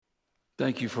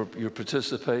Thank you for your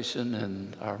participation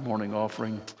in our morning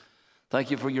offering. Thank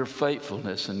you for your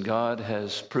faithfulness, and God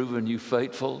has proven you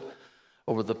faithful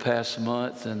over the past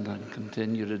month and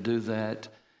continue to do that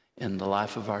in the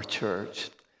life of our church.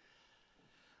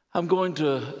 I'm going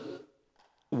to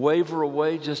waver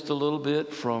away just a little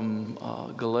bit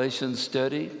from Galatians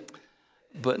study,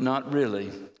 but not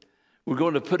really. We're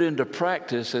going to put into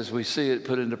practice, as we see it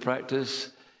put into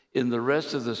practice in the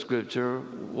rest of the scripture,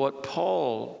 what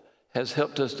Paul has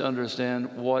helped us to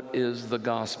understand what is the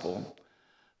gospel.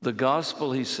 The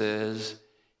gospel, he says,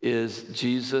 is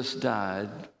Jesus died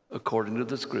according to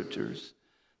the scriptures,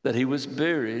 that he was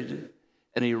buried,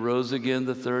 and he rose again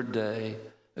the third day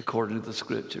according to the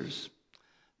scriptures.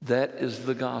 That is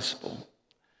the gospel.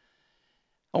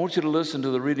 I want you to listen to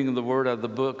the reading of the word out of the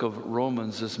book of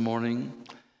Romans this morning.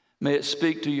 May it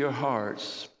speak to your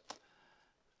hearts.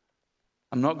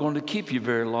 I'm not going to keep you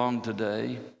very long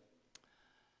today.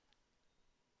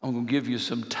 I'm going to give you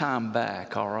some time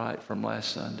back, all right, from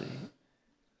last Sunday,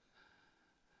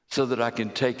 so that I can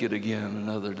take it again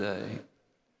another day.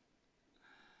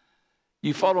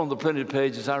 You follow on the printed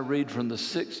page as I read from the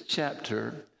 6th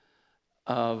chapter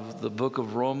of the book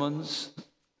of Romans,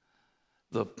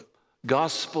 the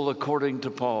gospel according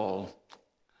to Paul.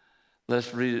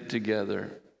 Let's read it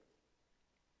together.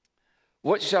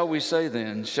 What shall we say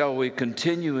then? Shall we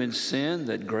continue in sin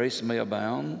that grace may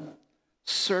abound?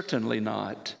 Certainly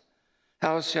not.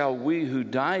 How shall we who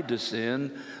died to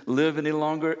sin live any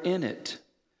longer in it?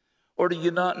 Or do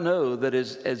you not know that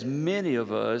as many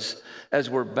of us as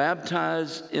were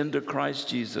baptized into Christ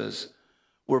Jesus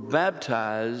were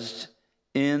baptized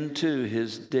into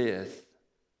his death?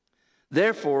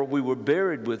 Therefore we were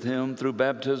buried with him through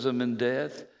baptism in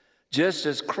death, just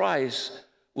as Christ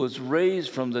was raised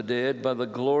from the dead by the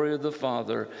glory of the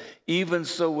Father, even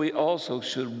so we also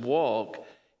should walk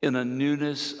in a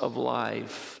newness of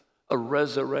life, a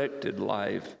resurrected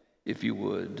life, if you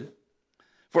would.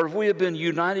 For if we have been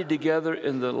united together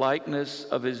in the likeness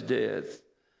of his death,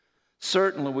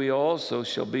 certainly we also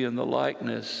shall be in the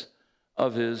likeness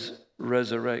of his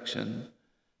resurrection,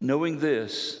 knowing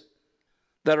this,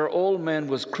 that our old man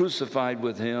was crucified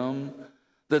with him,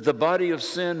 that the body of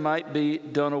sin might be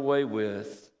done away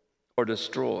with or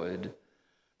destroyed,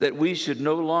 that we should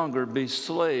no longer be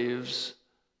slaves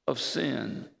of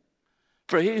sin.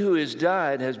 For he who has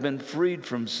died has been freed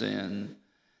from sin.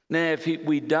 Now if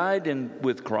we died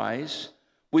with Christ,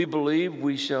 we believe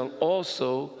we shall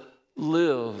also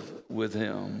live with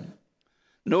him,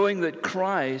 knowing that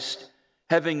Christ,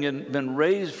 having been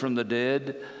raised from the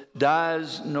dead,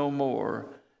 dies no more.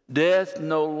 Death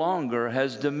no longer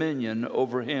has dominion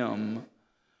over him.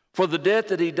 For the death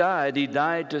that he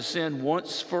died to sin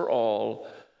once for all,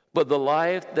 but the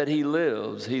life that he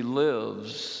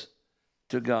lives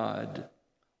to God.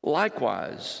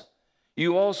 Likewise,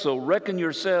 you also reckon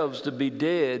yourselves to be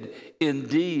dead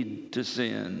indeed to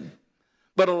sin,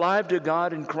 but alive to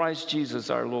God in Christ Jesus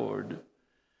our Lord.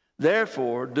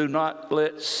 Therefore, do not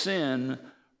let sin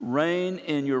reign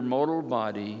in your mortal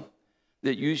body,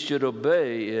 that you should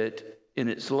obey it in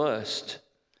its lust.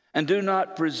 And do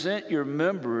not present your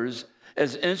members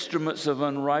as instruments of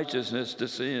unrighteousness to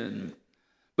sin,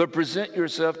 but present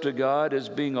yourself to God as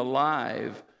being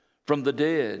alive from the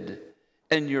dead,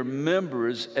 and your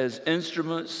members as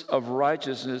instruments of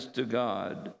righteousness to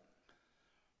God.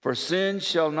 For sin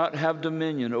shall not have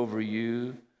dominion over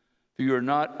you, for you are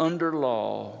not under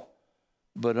law,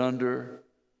 but under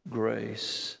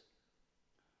grace.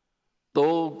 The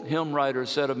old hymn writer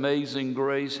said, "Amazing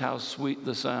grace, how sweet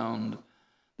the sound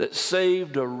that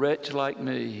saved a wretch like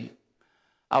me.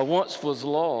 I once was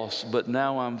lost, but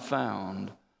now I'm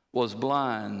found, was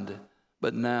blind,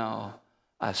 but now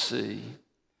I see."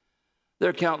 There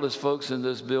are countless folks in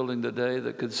this building today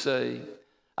that could say,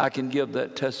 I can give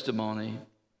that testimony.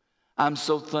 I'm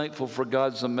so thankful for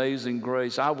God's amazing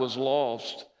grace. I was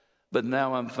lost, but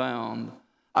now I'm found.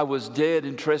 I was dead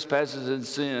in trespasses and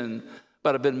sin,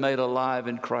 but I've been made alive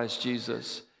in Christ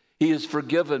Jesus. He has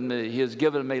forgiven me. He has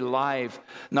given me life,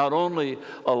 not only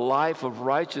a life of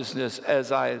righteousness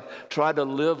as I try to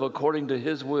live according to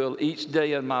his will each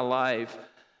day in my life,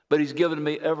 but he's given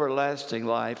me everlasting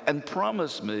life and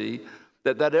promised me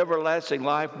that everlasting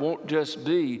life won't just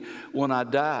be when I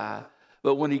die,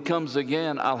 but when he comes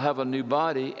again, I'll have a new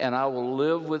body and I will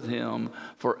live with him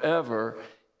forever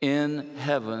in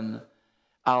heaven.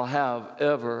 I'll have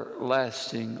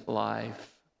everlasting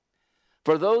life.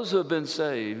 For those who have been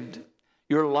saved,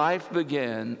 your life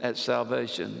began at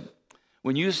salvation.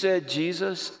 When you said,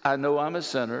 Jesus, I know I'm a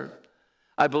sinner.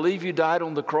 I believe you died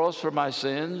on the cross for my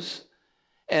sins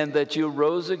and that you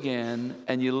rose again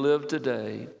and you live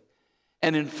today.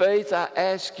 And in faith, I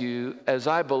ask you, as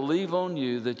I believe on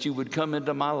you, that you would come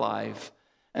into my life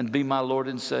and be my Lord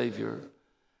and Savior.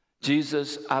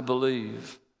 Jesus, I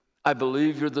believe. I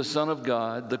believe you're the Son of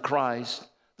God, the Christ,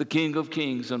 the King of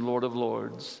Kings and Lord of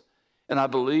Lords. And I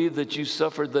believe that you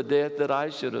suffered the death that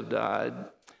I should have died,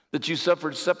 that you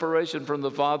suffered separation from the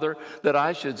Father that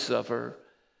I should suffer.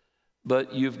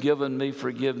 But you've given me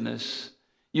forgiveness.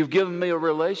 You've given me a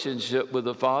relationship with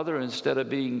the Father instead of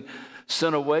being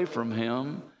sent away from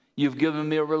him. You've given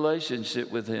me a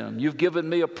relationship with him. You've given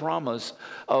me a promise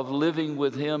of living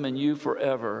with him and you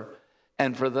forever.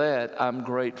 And for that, I'm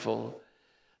grateful.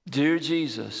 Dear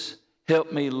Jesus,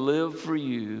 help me live for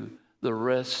you the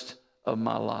rest of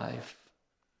my life.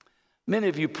 Many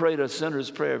of you prayed a sinner's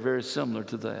prayer very similar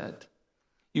to that.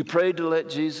 You prayed to let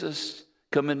Jesus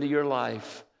come into your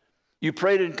life. You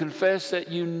prayed and confessed that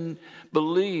you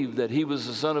believe that he was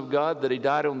the Son of God, that he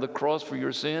died on the cross for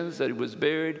your sins, that he was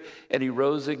buried and he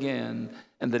rose again,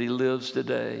 and that he lives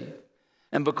today.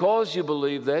 And because you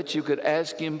believe that, you could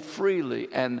ask him freely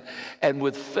and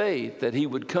with faith that he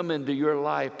would come into your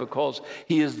life, because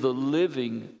he is the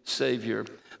living Savior,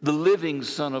 the living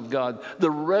Son of God, the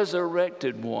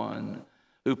resurrected one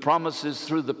who promises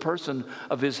through the person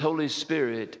of his Holy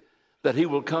Spirit that he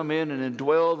will come in and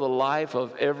indwell the life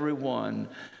of everyone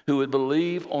who would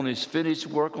believe on his finished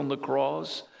work on the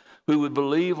cross, who would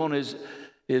believe on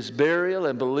his burial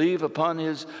and believe upon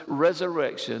his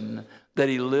resurrection, that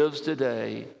he lives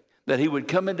today, that he would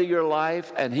come into your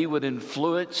life and he would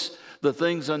influence the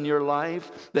things in your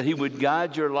life, that he would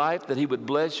guide your life, that he would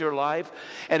bless your life.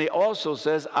 And he also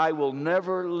says, I will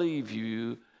never leave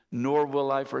you, nor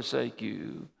will I forsake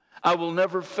you. I will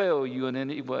never fail you in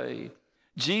any way.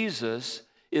 Jesus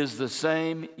is the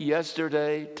same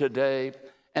yesterday, today,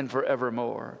 and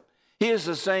forevermore. He is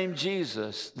the same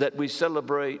Jesus that we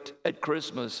celebrate at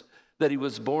Christmas, that he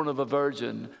was born of a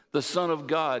virgin, the Son of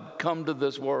God come to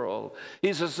this world.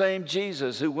 He's the same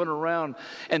Jesus who went around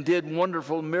and did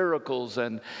wonderful miracles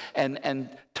and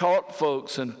taught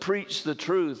folks and preached the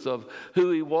truth of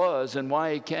who he was and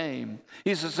why he came.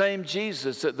 He's the same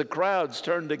Jesus that the crowds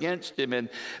turned against him and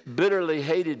bitterly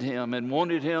hated him and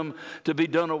wanted him to be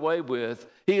done away with.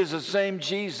 He is the same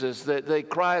Jesus that they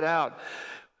cried out,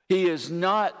 he is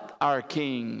not our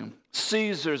king.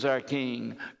 Caesar's our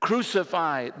king.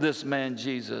 Crucify this man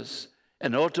Jesus.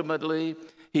 And ultimately,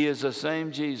 he is the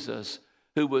same Jesus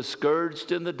who was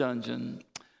scourged in the dungeon,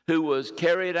 who was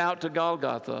carried out to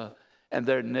Golgotha, and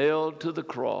there nailed to the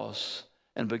cross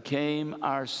and became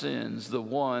our sins, the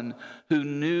one who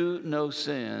knew no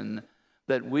sin,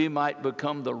 that we might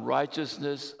become the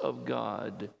righteousness of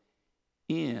God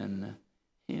in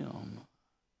him.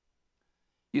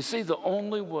 You see, the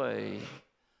only way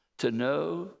to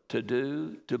know, to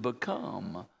do, to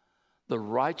become the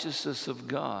righteousness of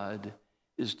God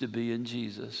is to be in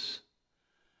Jesus.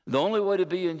 The only way to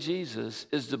be in Jesus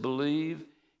is to believe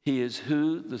he is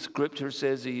who the Scripture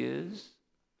says he is,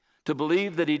 to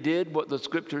believe that he did what the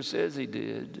Scripture says he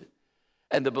did,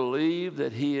 and to believe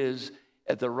that he is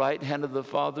at the right hand of the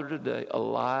Father today,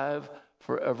 alive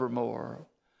forevermore.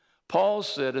 Paul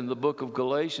said in the book of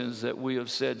Galatians that we have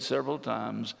said several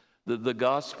times that the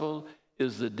gospel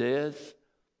is the death,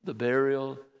 the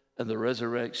burial, and the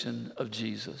resurrection of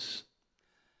Jesus.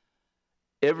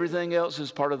 Everything else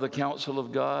is part of the counsel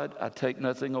of God. I take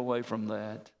nothing away from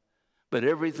that. But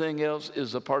everything else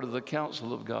is a part of the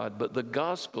counsel of God. But the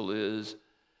gospel is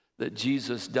that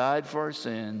Jesus died for our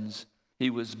sins, he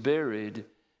was buried,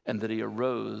 and that he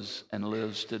arose and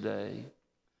lives today.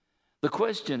 The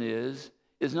question is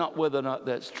not whether or not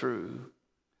that's true.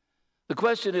 The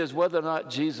question is whether or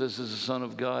not Jesus is the Son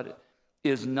of God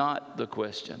is not the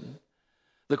question.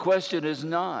 The question is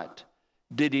not,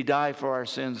 did he die for our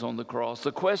sins on the cross?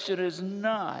 The question is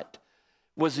not,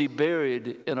 was he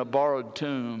buried in a borrowed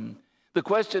tomb? The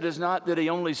question is not, did he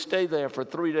only stay there for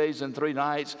 3 days and 3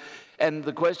 nights? And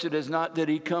the question is not, did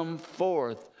he come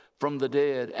forth from the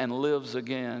dead and lives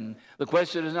again? The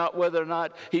question is not whether or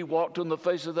not he walked on the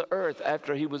face of the earth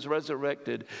after he was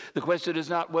resurrected. The question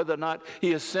is not whether or not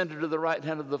he ascended to the right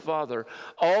hand of the Father.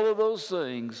 All of those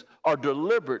things are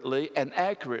deliberately and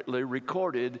accurately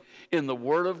recorded in the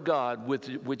Word of God,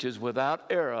 which is without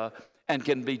error and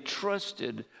can be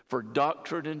trusted for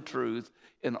doctrine and truth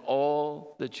in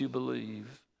all that you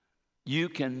believe. You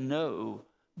can know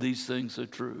these things are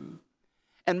true.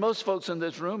 And most folks in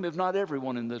this room, if not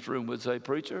everyone in this room, would say,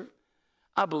 preacher,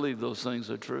 I believe those things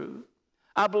are true.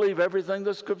 I believe everything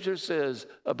the Scripture says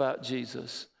about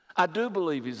Jesus. I do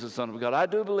believe he's the Son of God. I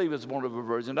do believe he's born of a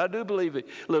virgin. I do believe he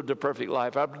lived a perfect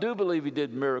life. I do believe he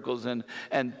did miracles and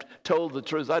told the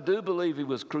truth. I do believe he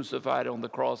was crucified on the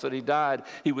cross, that he died.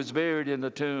 He was buried in the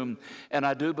tomb. And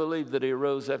I do believe that he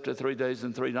arose after 3 days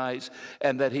and 3 nights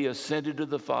and that he ascended to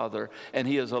the Father. And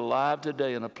he is alive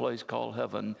today in a place called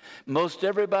heaven. Most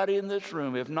everybody in this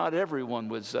room, if not everyone,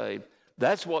 would say,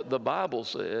 that's what the Bible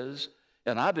says.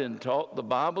 And I've been taught the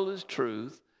Bible is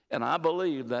truth. And I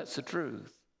believe that's the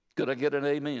truth. Could I get an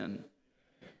amen?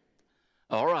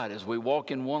 All right, as we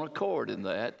walk in one accord in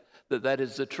that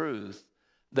is the truth,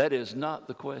 that is not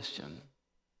the question.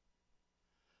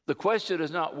 The question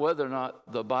is not whether or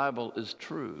not the Bible is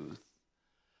truth.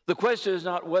 The question is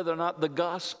not whether or not the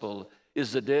gospel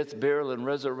is the death, burial, and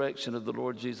resurrection of the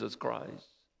Lord Jesus Christ.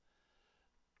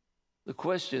 The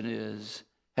question is,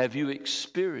 have you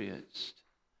experienced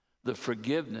the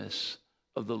forgiveness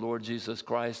of the Lord Jesus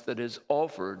Christ that is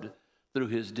offered through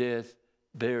his death,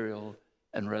 burial,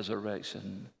 and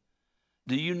resurrection?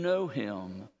 Do you know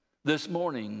him? This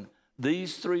morning,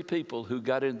 these 3 people who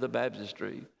got into the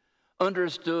baptistry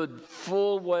understood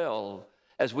full well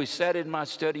as we sat in my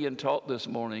study and taught this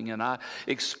morning, and I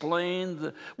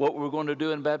explained what we're going to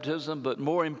do in baptism, but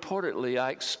more importantly, I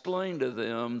explained to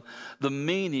them the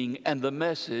meaning and the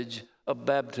message of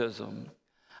baptism.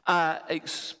 I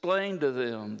explained to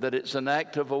them that it's an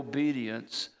act of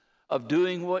obedience, of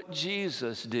doing what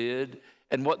Jesus did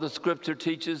and what the scripture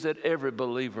teaches that every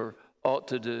believer ought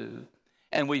to do.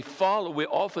 And we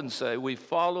often say we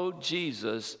follow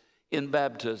Jesus in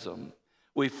baptism.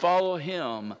 We follow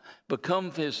him,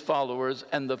 become his followers,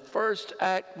 and the first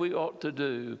act we ought to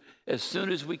do as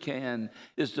soon as we can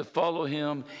is to follow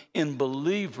him in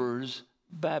believers'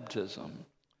 baptism.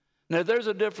 Now, there's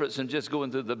a difference in just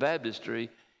going through the baptistry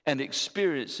and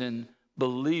experiencing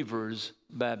believers'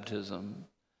 baptism.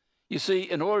 You see,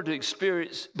 in order to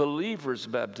experience believers'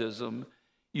 baptism,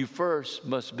 you first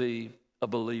must be a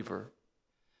believer.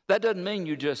 That doesn't mean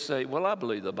you just say, well, I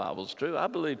believe the Bible's true. I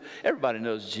believe everybody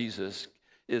knows Jesus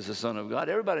is the Son of God.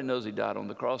 Everybody knows he died on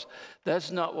the cross.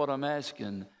 That's not what I'm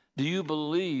asking. Do you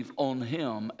believe on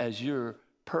him as your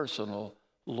personal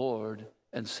Lord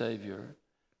and Savior?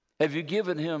 Have you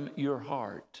given him your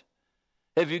heart?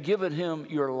 Have you given him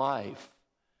your life?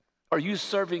 Are you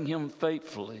serving him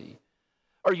faithfully?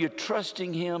 Are you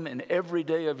trusting him in every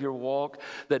day of your walk,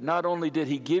 that not only did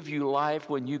he give you life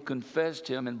when you confessed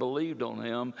him and believed on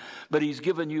him, but he's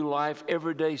given you life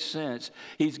every day since.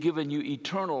 He's given you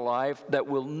eternal life that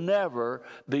will never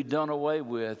be done away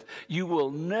with. You will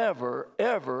never,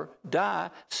 ever die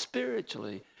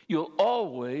spiritually. You'll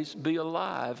always be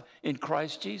alive in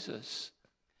Christ Jesus.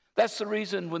 That's the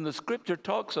reason when the scripture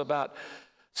talks about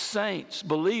saints,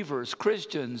 believers,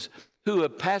 Christians who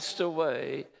have passed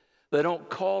away, they don't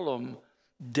call them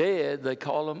dead, they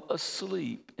call them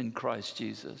asleep in Christ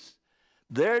Jesus.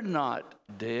 They're not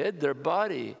dead, their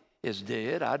body is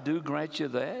dead, I do grant you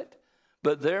that,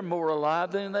 but they're more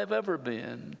alive than they've ever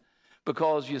been.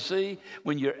 Because you see,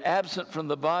 when you're absent from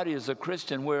the body as a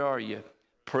Christian, where are you?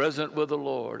 Present with the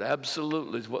Lord.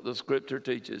 Absolutely is what the scripture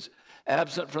teaches.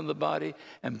 Absent from the body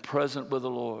and present with the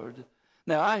Lord.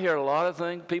 Now, I hear a lot of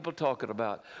things people talking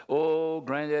about. Oh,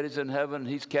 Granddaddy's in heaven.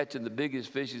 He's catching the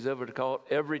biggest fish he's ever caught.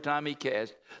 Every time he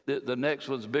casts, the next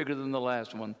one's bigger than the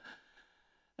last one.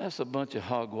 That's a bunch of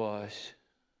hogwash.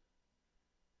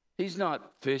 He's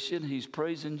not fishing. He's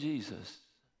praising Jesus.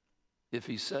 If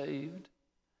he's saved,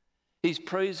 he's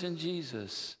praising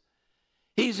Jesus.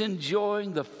 He's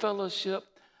enjoying the fellowship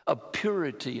of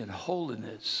purity and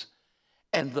holiness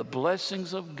and the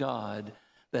blessings of God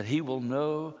that he will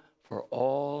know for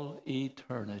all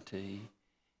eternity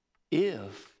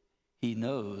if he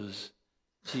knows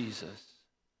Jesus.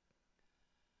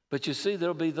 But you see,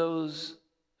 there'll be those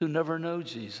who never know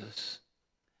Jesus.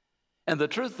 And the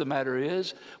truth of the matter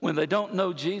is, when they don't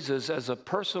know Jesus as a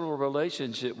personal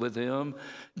relationship with him,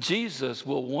 Jesus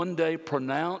will one day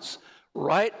pronounce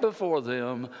right before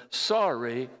them,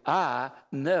 sorry, I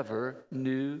never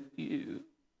knew you.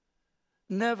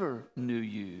 Never knew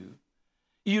you.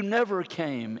 You never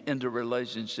came into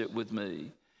relationship with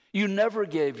me. You never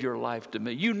gave your life to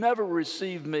me. You never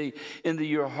received me into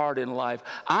your heart and life.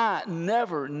 I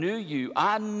never knew you.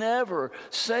 I never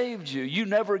saved you. You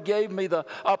never gave me the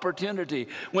opportunity.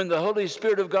 When the Holy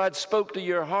Spirit of God spoke to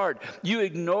your heart, you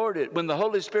ignored it. When the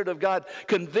Holy Spirit of God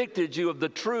convicted you of the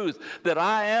truth that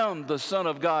I am the Son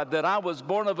of God, that I was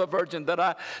born of a virgin, that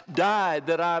I died,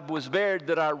 that I was buried,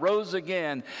 that I rose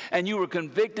again, and you were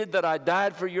convicted that I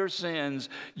died for your sins,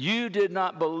 you did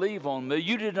not believe on me.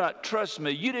 You did not trust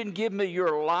me. You didn't give me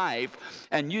your life,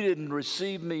 and you didn't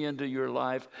receive me into your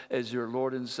life as your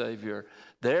Lord and Savior.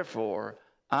 Therefore,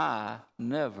 I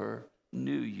never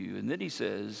knew you. And then he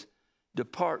says,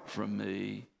 depart from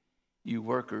me, you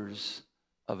workers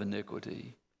of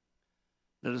iniquity.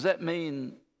 Now, does that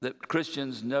mean that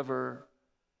Christians never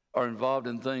are involved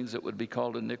in things that would be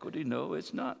called iniquity? No,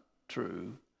 it's not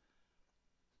true.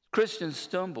 Christians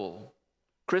stumble.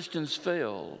 Christians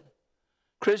fail.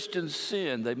 Christians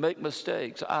sin. They make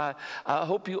mistakes. I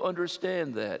hope you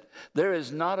understand that. There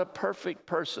is not a perfect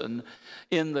person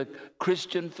in the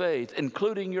Christian faith,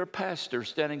 including your pastor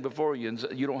standing before you, and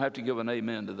you don't have to give an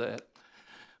amen to that.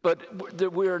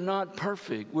 But we are not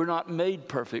perfect. We're not made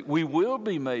perfect. We will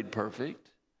be made perfect.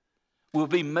 We'll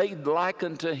be made like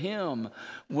unto him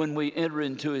when we enter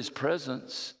into his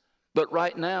presence. But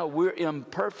right now, we're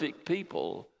imperfect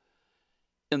people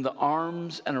in the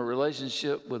arms and a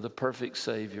relationship with the perfect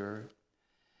Savior.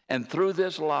 And through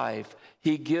this life,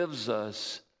 he gives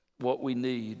us what we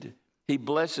need. He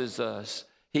blesses us.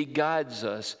 He guides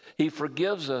us. He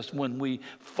forgives us when we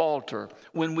falter,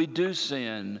 when we do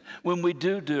sin, when we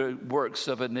do works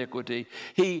of iniquity.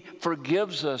 He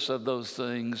forgives us of those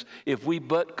things. If we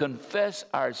but confess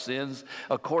our sins,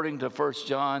 according to 1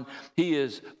 John, he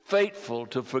is faithful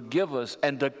to forgive us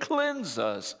and to cleanse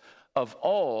us of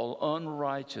all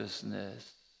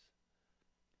unrighteousness.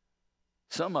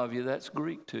 Some of you, that's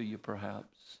Greek to you,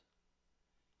 perhaps.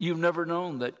 You've never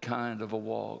known that kind of a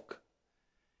walk.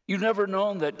 You've never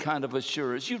known that kind of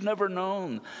assurance. You've never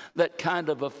known that kind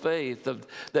of a faith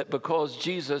that because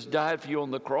Jesus died for you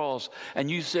on the cross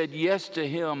and you said yes to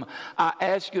him, I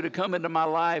ask you to come into my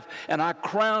life and I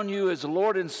crown you as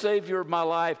Lord and Savior of my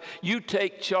life. You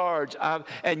take charge.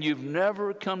 And you've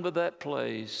never come to that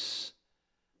place,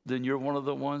 then you're one of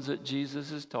the ones that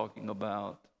Jesus is talking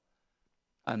about.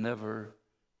 I never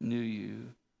knew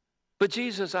you. But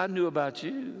Jesus, I knew about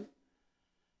you.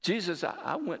 Jesus,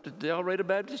 I went to Del Rey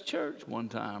Baptist Church one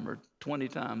time or 20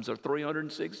 times or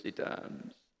 360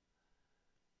 times.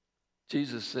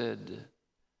 Jesus said,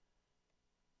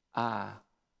 I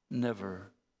never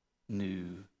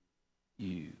knew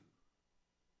you.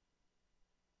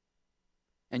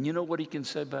 And you know what he can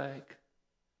say back?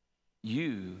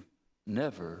 You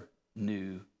never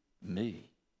knew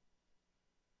me.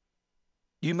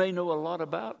 You may know a lot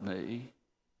about me.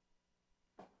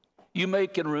 You may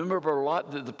can remember a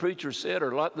lot that the preacher said,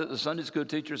 or a lot that the Sunday school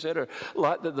teacher said, or a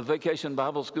lot that the vacation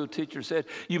Bible school teacher said.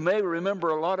 You may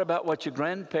remember a lot about what your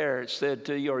grandparents said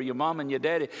to you, or your mom and your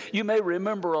daddy. You may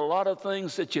remember a lot of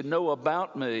things that you know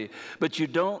about me, but you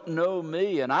don't know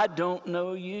me, and I don't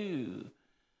know you,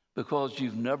 because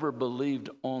you've never believed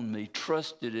on me,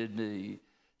 trusted in me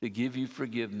to give you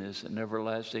forgiveness and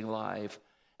everlasting life,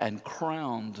 and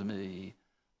crowned me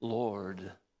Lord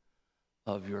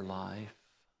of your life.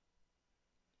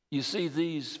 You see,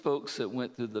 these folks that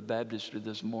went through the baptistry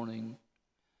this morning,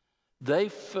 they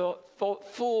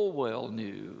full well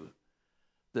knew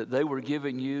that they were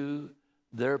giving you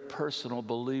their personal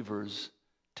believer's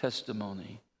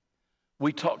testimony.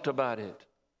 We talked about it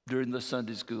during the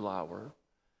Sunday school hour.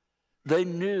 They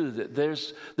knew that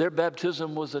their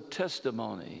baptism was a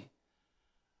testimony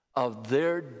of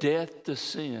their death to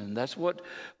sin. That's what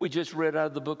we just read out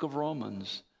of the book of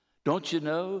Romans. Don't you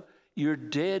know? You're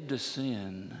dead to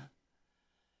sin.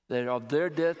 They are of their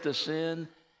death to sin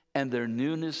and their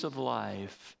newness of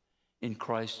life in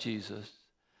Christ Jesus.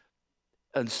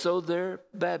 And so their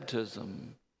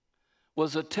baptism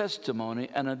was a testimony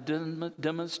and a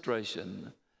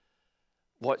demonstration,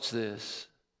 watch this,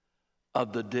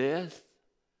 of the death,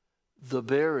 the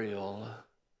burial,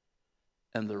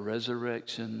 and the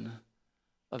resurrection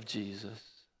of Jesus.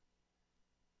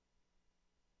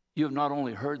 You have not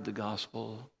only heard the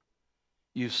gospel,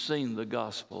 you've seen the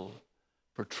gospel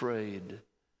portrayed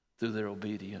through their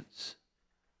obedience.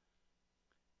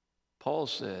 Paul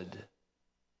said,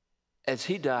 as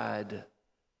he died,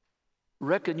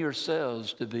 reckon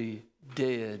yourselves to be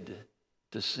dead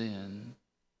to sin.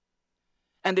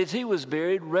 And as he was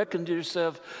buried, reckon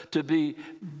yourself to be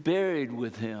buried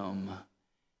with him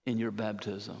in your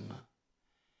baptism.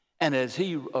 And as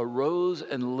he arose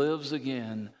and lives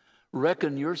again,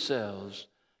 reckon yourselves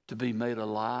to be made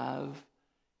alive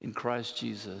in Christ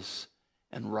Jesus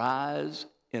and rise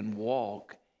and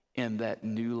walk in that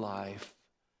new life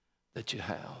that you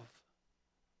have.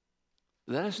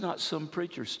 That is not some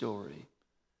preacher story.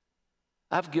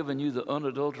 I've given you the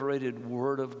unadulterated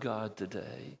Word of God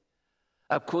today.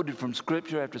 I've quoted from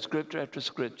Scripture after Scripture after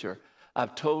Scripture.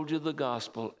 I've told you the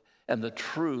gospel and the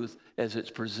truth as it's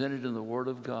presented in the Word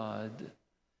of God.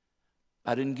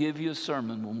 I didn't give you a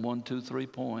sermon with 1, 2, 3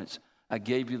 points. I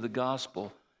gave you the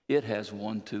gospel. It has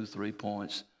 1, 2, 3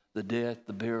 points. The death,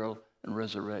 the burial, and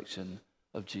resurrection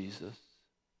of Jesus.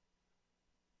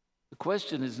 The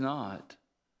question is not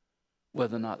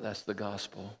whether or not that's the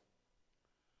gospel.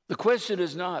 The question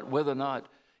is not whether or not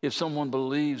if someone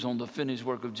believes on the finished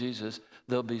work of Jesus,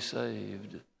 they'll be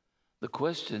saved. The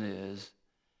question is,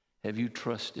 have you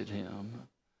trusted him?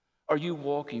 Are you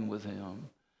walking with him?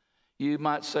 You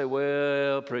might say,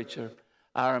 well, preacher,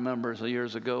 I remember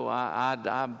years ago,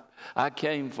 I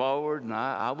came forward and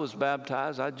I was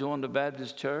baptized. I joined the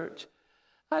Baptist church.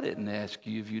 I didn't ask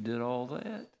you if you did all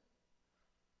that.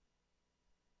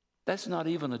 That's not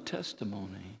even a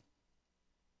testimony.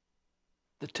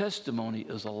 The testimony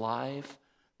is a life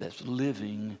that's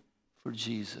living for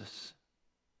Jesus,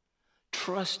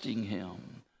 trusting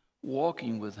him,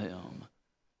 walking with him,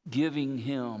 giving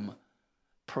him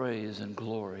praise and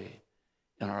glory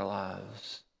in our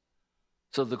lives.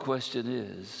 So the question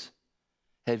is,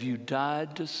 have you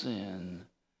died to sin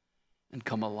and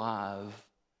come alive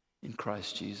in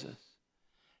Christ Jesus?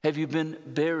 Have you been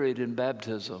buried in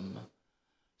baptism,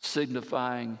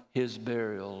 signifying his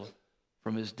burial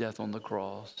from his death on the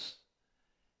cross?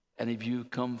 And if you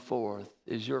come forth,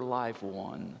 is your life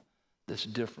one that's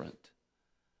different?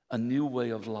 A new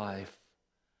way of life,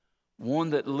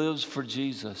 one that lives for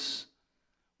Jesus,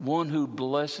 one who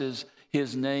blesses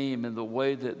his name in the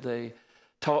way that they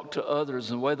talk to others,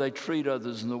 and the way they treat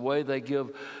others, and the way they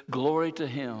give glory to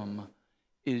him.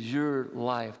 Is your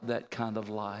life that kind of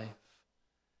life?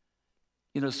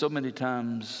 You know, so many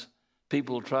times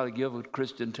people try to give a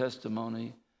Christian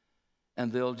testimony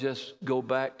and they'll just go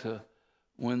back to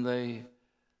when they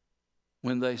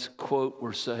quote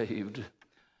were saved,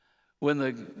 when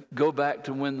they go back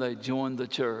to when they joined the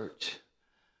church,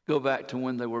 go back to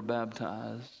when they were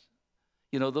baptized.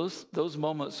 You know, those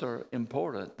moments are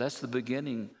important. That's the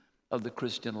beginning of the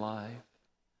Christian life.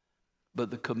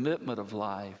 But the commitment of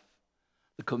life,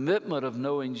 the commitment of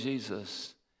knowing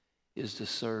Jesus, is to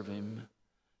serve him,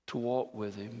 to walk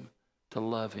with him, to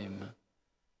love him,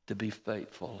 to be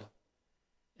faithful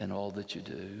in all that you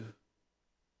do.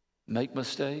 Make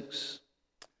mistakes?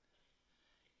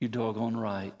 You doggone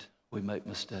right, we make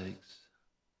mistakes.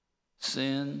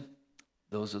 Sin,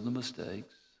 those are the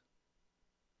mistakes.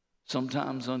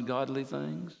 Sometimes ungodly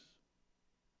things.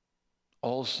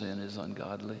 All sin is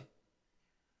ungodly.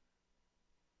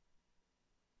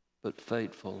 But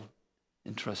faithful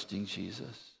in trusting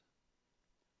Jesus,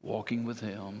 walking with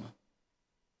him,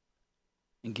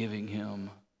 and giving him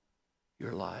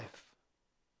your life.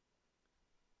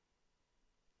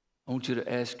 I want you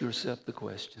to ask yourself the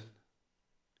question,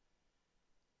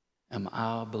 am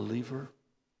I a believer?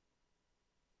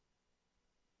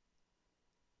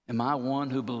 Am I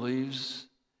one who believes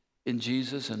in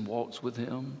Jesus and walks with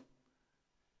him?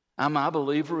 Am I a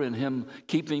believer in him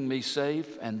keeping me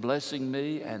safe and blessing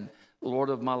me and Lord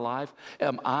of my life?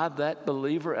 Am I that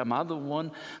believer? Am I the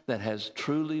one that has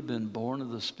truly been born of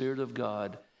the Spirit of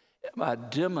God? Am I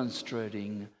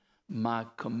demonstrating my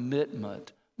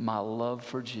commitment, my love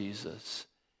for Jesus?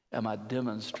 Am I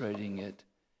demonstrating it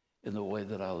in the way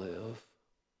that I live?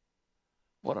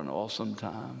 What an awesome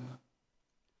time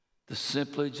to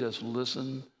simply just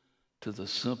listen to the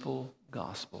simple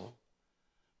gospel,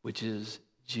 which is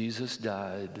Jesus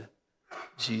died,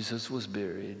 Jesus was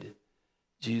buried,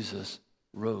 Jesus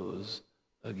rose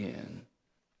again.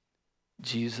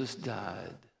 Jesus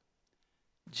died,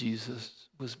 Jesus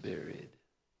was buried,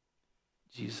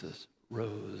 Jesus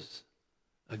rose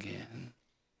again.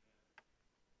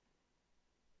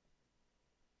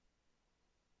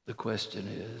 The question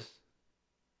is,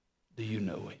 do you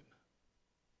know him?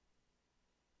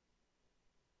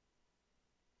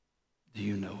 Do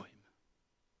you know him?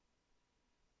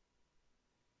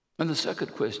 And the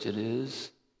second question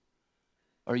is,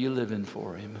 are you living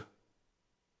for him?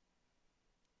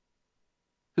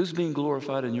 Who's being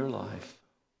glorified in your life?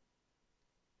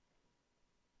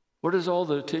 Where does all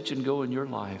the attention go in your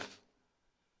life?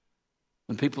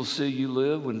 When people see you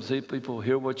live, when people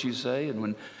hear what you say, and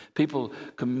when people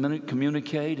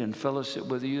communicate and fellowship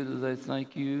with you, do they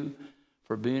thank you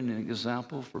for being an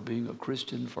example, for being a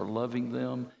Christian, for loving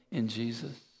them in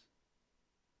Jesus?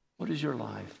 What is your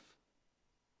life?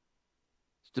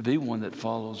 It's to be one that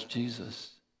follows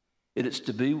Jesus. It is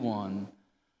to be one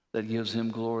that gives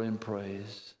him glory and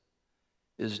praise.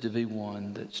 It is to be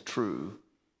one that's true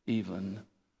even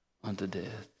unto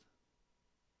death.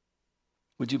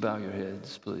 Would you bow your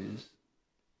heads, please?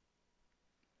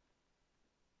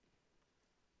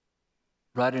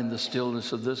 Right in the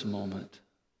stillness of this moment,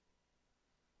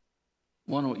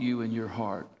 why don't you in your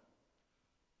heart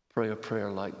pray a prayer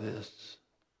like this?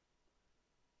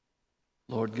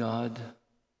 Lord God,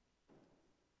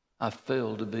 I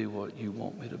fail to be what you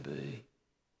want me to be.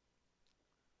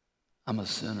 I'm a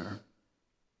sinner.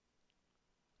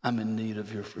 I'm in need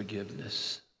of your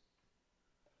forgiveness.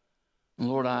 And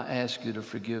Lord, I ask you to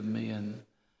forgive me. And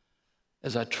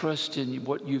as I trust in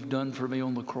what you've done for me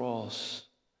on the cross,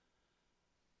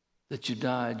 that you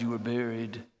died, you were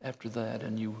buried after that,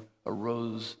 and you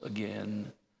arose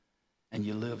again, and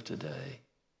you live today.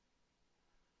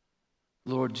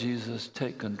 Lord Jesus,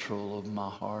 take control of my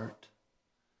heart.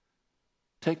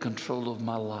 Take control of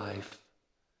my life.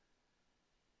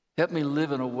 Help me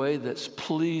live in a way that's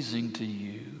pleasing to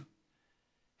you.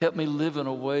 Help me live in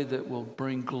a way that will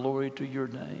bring glory to your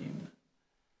name.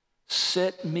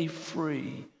 Set me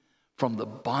free from the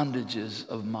bondages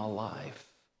of my life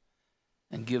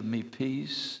and give me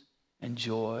peace and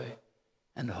joy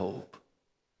and hope.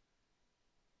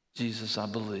 Jesus, I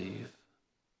believe.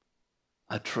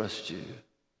 I trust you.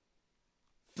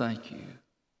 Thank you.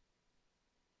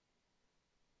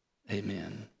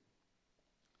 Amen.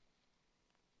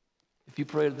 If you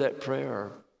prayed that prayer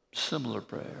or similar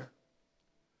prayer,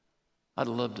 I'd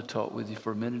love to talk with you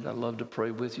for a minute. I'd love to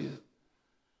pray with you.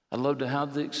 I'd love to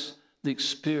have the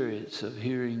experience of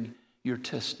hearing your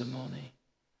testimony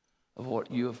of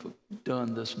what you have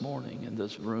done this morning in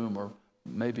this room or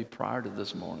maybe prior to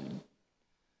this morning.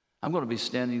 I'm going to be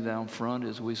standing down front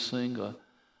as we sing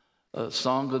a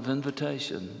song of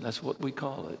invitation. That's what we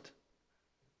call it.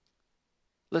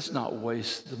 Let's not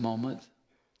waste the moment.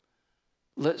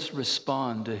 Let's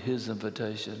respond to his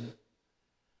invitation.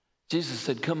 Jesus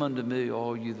said, "Come unto me,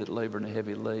 all you that labor and are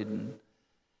heavy laden,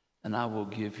 and I will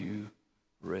give you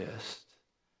rest.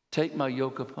 Take my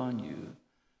yoke upon you,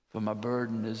 for my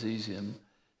burden is easy,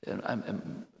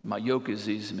 and my yoke is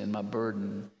easy, and my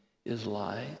burden is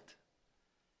light."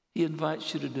 He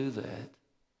invites you to do that.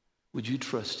 Would you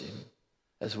trust him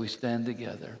as we stand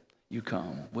together? You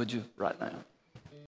come, would you, right now?